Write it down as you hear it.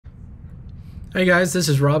Hey guys, this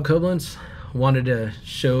is Rob Koblenz. Wanted to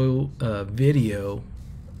show a video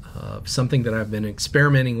of something that I've been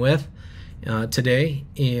experimenting with today,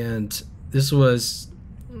 and this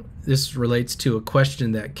relates to a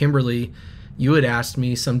question that Kimberly, you had asked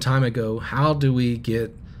me some time ago. How do we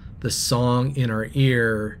get the song in our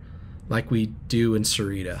ear like we do in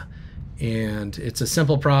Sarita? And it's a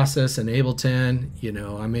simple process in Ableton.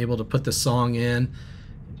 I'm able to put the song in,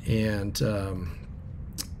 and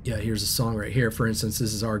yeah, here's a song right here. For instance,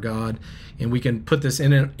 this is Our God, and we can put this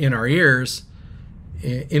in our ears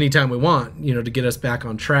anytime we want, to get us back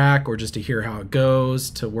on track or just to hear how it goes,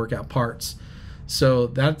 to work out parts. So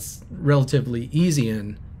that's relatively easy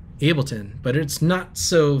in Ableton, but it's not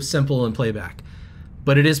so simple in Playback.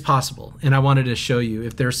 But it is possible, and I wanted to show you.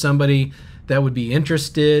 If there's somebody that would be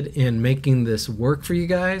interested in making this work for you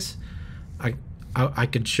guys, I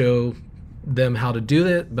could show them how to do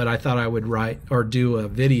it, but I thought I would write or do a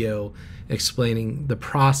video explaining the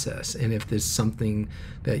process and if there's something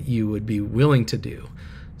that you would be willing to do.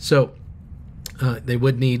 So they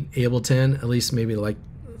would need Ableton, at least maybe like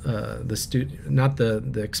not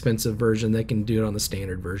the expensive version. They can do it on the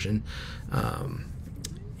standard version,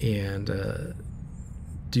 and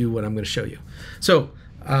do what I'm going to show you. So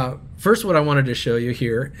first, what I wanted to show you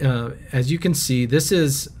here, as you can see, this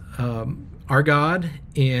is Our God,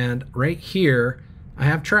 and right here I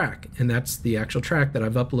have track, and that's the actual track that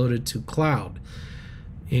I've uploaded to cloud.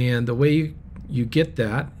 And the way you get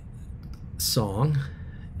that song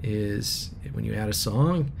is when you add a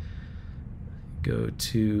song, go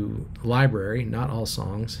to library, not all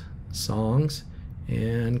songs, songs,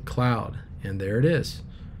 and cloud, and there it is.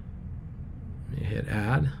 You hit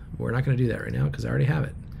add. We're not going to do that right now because I already have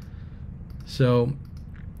it. So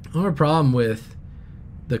our problem with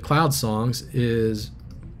the cloud songs is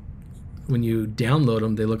when you download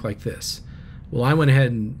them, they look like this. Well, I went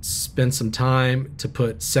ahead and spent some time to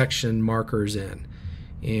put section markers in,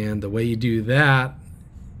 and the way you do that,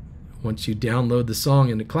 once you download the song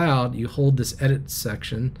into cloud, you hold this edit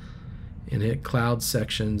section and hit cloud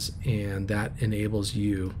sections, and that enables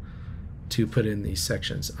you to put in these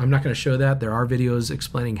sections. I'm not going to show that. There are videos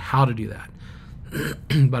explaining how to do that,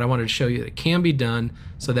 but I wanted to show you that it can be done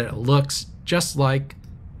so that it looks just like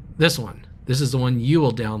this one. This is the one you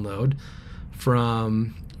will download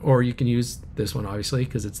from, or you can use this one obviously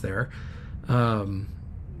because it's there.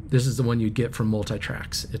 This is the one you'd get from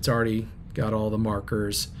Multitracks. It's already got all the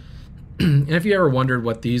markers. And if you ever wondered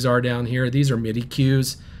what these are down here, these are MIDI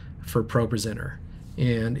cues for Pro Presenter.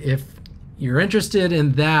 And if you're interested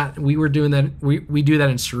in that, we do that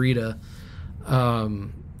in Sarita.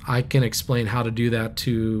 I can explain how to do that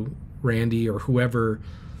to Randy or whoever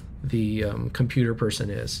the computer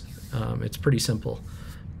person is. It's pretty simple.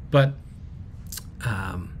 But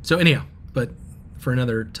so anyhow, but for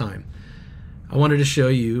another time, I wanted to show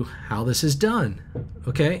you how this is done.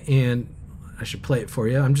 Okay, and I should play it for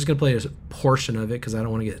you. I'm just going to play a portion of it because I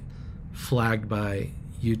don't want to get flagged by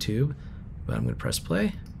YouTube. But I'm going to press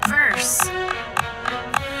play. Verse.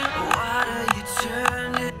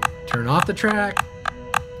 Turn off the track.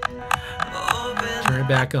 Turn it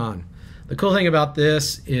back on. The cool thing about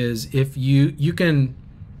this is if you can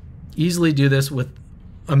easily do this with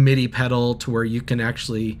a MIDI pedal to where you can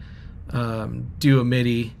actually do a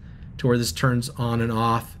MIDI to where this turns on and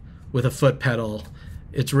off with a foot pedal.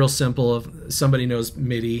 It's real simple. If somebody knows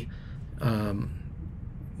MIDI,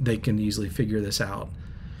 they can easily figure this out.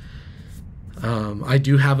 I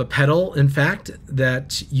do have a pedal, in fact,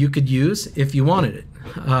 that you could use if you wanted it.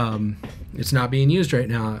 It's not being used right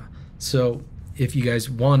now. So if you guys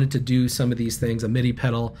wanted to do some of these things, a MIDI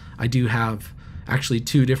pedal, I do have actually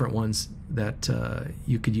 2 different ones that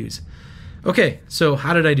you could use. Okay, so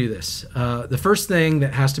how did I do this? The first thing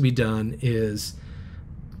that has to be done is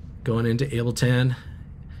going into Ableton.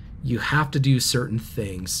 You have to do certain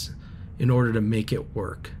things in order to make it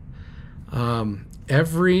work.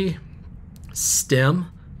 Every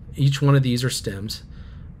stem, each one of these are stems,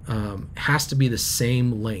 has to be the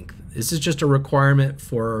same length. This is just a requirement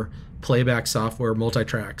for Playback software,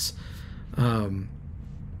 Multitracks.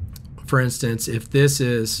 For instance, if this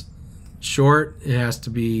is short, it has to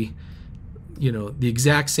be, the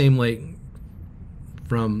exact same length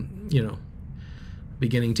from,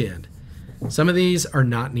 beginning to end. Some of these are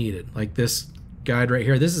not needed, like this guide right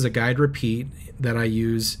here. This is a guide repeat that I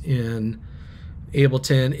use in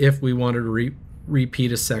Ableton. If we wanted to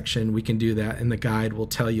repeat a section, we can do that, and the guide will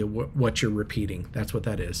tell you what you're repeating. That's what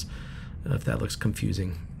that is, if that looks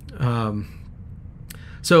confusing.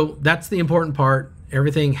 So that's the important part.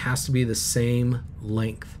 Everything has to be the same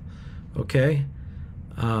length, okay?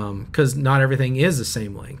 Because not everything is the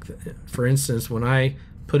same length. For instance, when I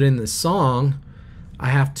put in the song, I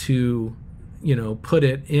have to, you know, put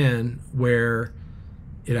it in where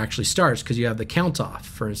it actually starts, because you have the count off,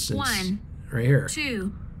 for instance, 1, right here.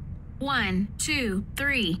 2, 1, 2,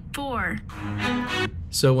 3, 4.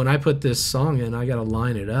 So when I put this song in, I got to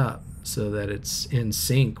line it up so that it's in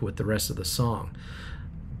sync with the rest of the song.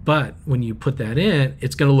 But when you put that in,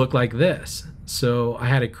 it's going to look like this. So I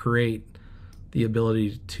had to create the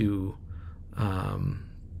ability to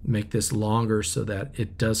make this longer so that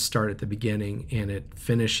it does start at the beginning and it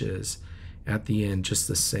finishes at the end just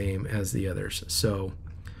the same as the others. So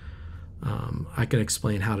I can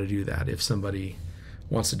explain how to do that if somebody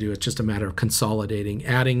wants to do it. It's just a matter of consolidating,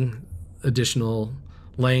 adding additional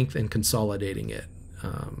length and consolidating it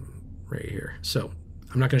right here. So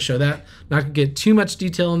I'm not going to show that. Not going to get too much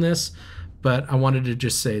detail in this, but I wanted to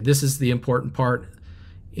just say this is the important part.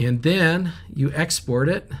 And then you export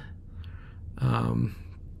it.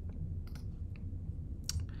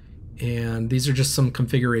 And these are just some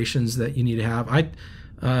configurations that you need to have.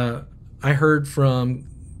 I heard from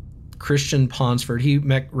Christian Ponsford. He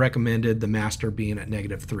recommended the master being at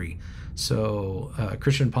 -3. So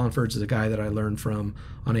Christian Ponsford is a guy that I learned from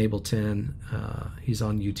on Ableton. He's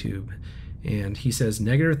on YouTube. And he says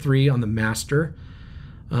 -3 on the master.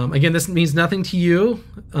 Again, this means nothing to you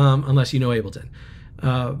unless you know Ableton.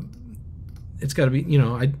 It's got to be, you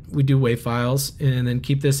know, we do WAV files, and then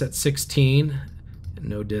keep this at 16,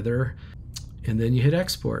 no dither, and then you hit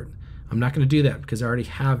export. I'm not going to do that because I already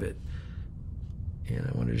have it. And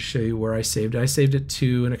I wanted to show you where I saved it. I saved it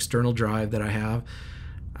to an external drive that I have.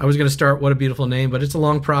 I was going to start What a Beautiful Name, but it's a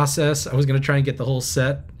long process. I was going to try and get the whole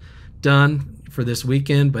set done for this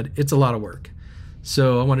weekend, but it's a lot of work.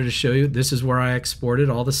 So I wanted to show you, this is where I exported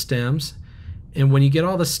all the stems. And when you get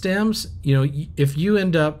all the stems, you know, if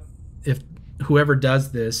whoever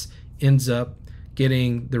does this ends up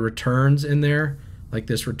getting the returns in there, like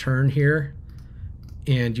this return here,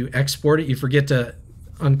 and you export it, you forget to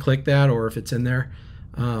unclick that, or if it's in there,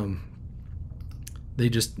 they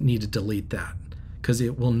just need to delete that because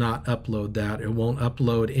it will not upload that. It won't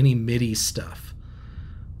upload any MIDI stuff,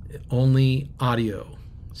 only audio.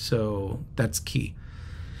 So that's key.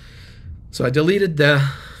 So I deleted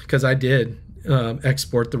because I did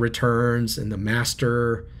export the returns and the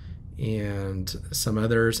master and some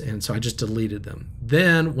others, and so I just deleted them.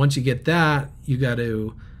 Then once you get that, you got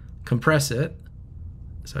to compress it.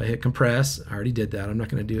 So I hit compress. I already did that. I'm not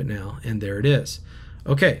going to do it now. And there it is.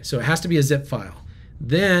 Okay, so it has to be a zip file.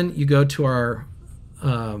 Then you go to our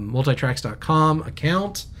multitracks.com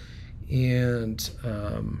account and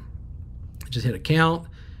just hit account.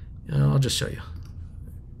 And I'll just show you.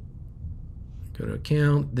 Go to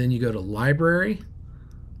account. Then you go to library.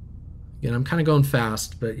 Again, I'm kind of going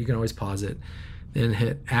fast, but you can always pause it. Then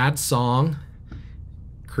hit add song,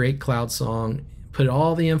 create cloud song, put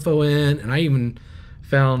all the info in, and I even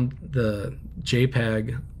found the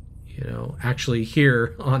JPEG, you know, actually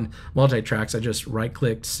here on Multitracks. I just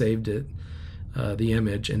right-clicked, saved it, the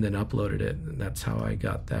image, and then uploaded it. And that's how I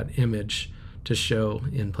got that image to show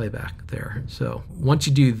in Playback there. So once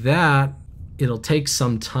you do that, it'll take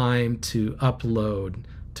some time to upload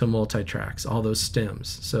to Multitracks, all those stems.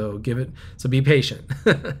 So be patient.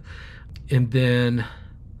 And then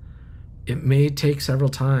it may take several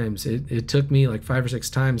times. It took me like 5 or 6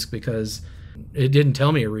 times because it didn't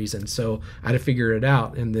tell me a reason. So I had to figure it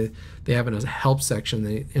out. And they have a help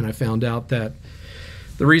section, and I found out that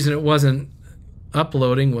the reason it wasn't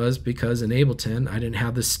uploading was because in Ableton, I didn't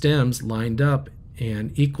have the stems lined up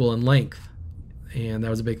and equal in length. And that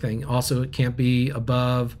was a big thing. Also, it can't be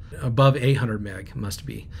above 800 meg, must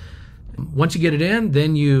be. Once you get it in,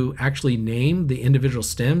 then you actually name the individual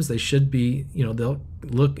stems. They should be, you know, they'll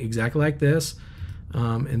look exactly like this.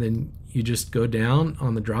 And then you just go down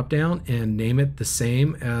on the drop down and name it the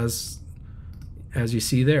same as you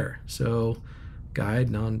see there. So guide,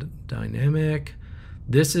 non-dynamic.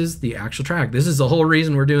 This is the actual track. This is the whole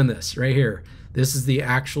reason we're doing this right here. This is the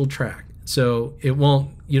actual track. So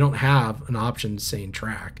you don't have an option saying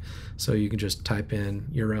track. So you can just type in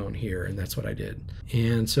your own here, and that's what I did.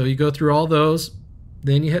 And so you go through all those,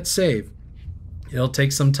 then you hit save. It'll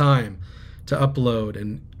take some time to upload,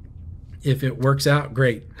 and if it works out,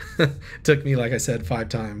 great. Took me, like I said, 5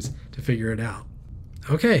 times to figure it out.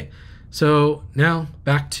 Okay, so now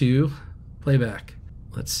back to Playback.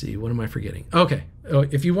 Let's see, what am I forgetting? Okay,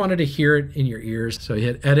 if you wanted to hear it in your ears, so you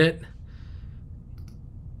hit edit.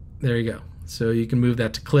 There you go. So you can move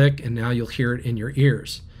that to click, and now you'll hear it in your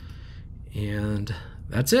ears. And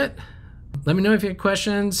that's it. Let me know if you have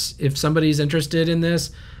questions. If somebody's interested in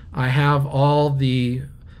this, I have all the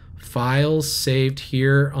files saved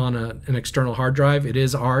here on an external hard drive. It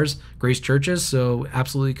is ours, Grace Church's, so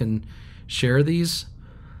absolutely can share these.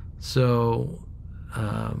 So,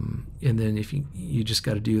 and then if you just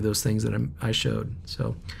got to do those things that I showed.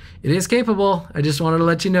 So it is capable. I just wanted to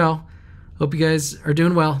let you know. Hope you guys are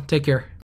doing well. Take care.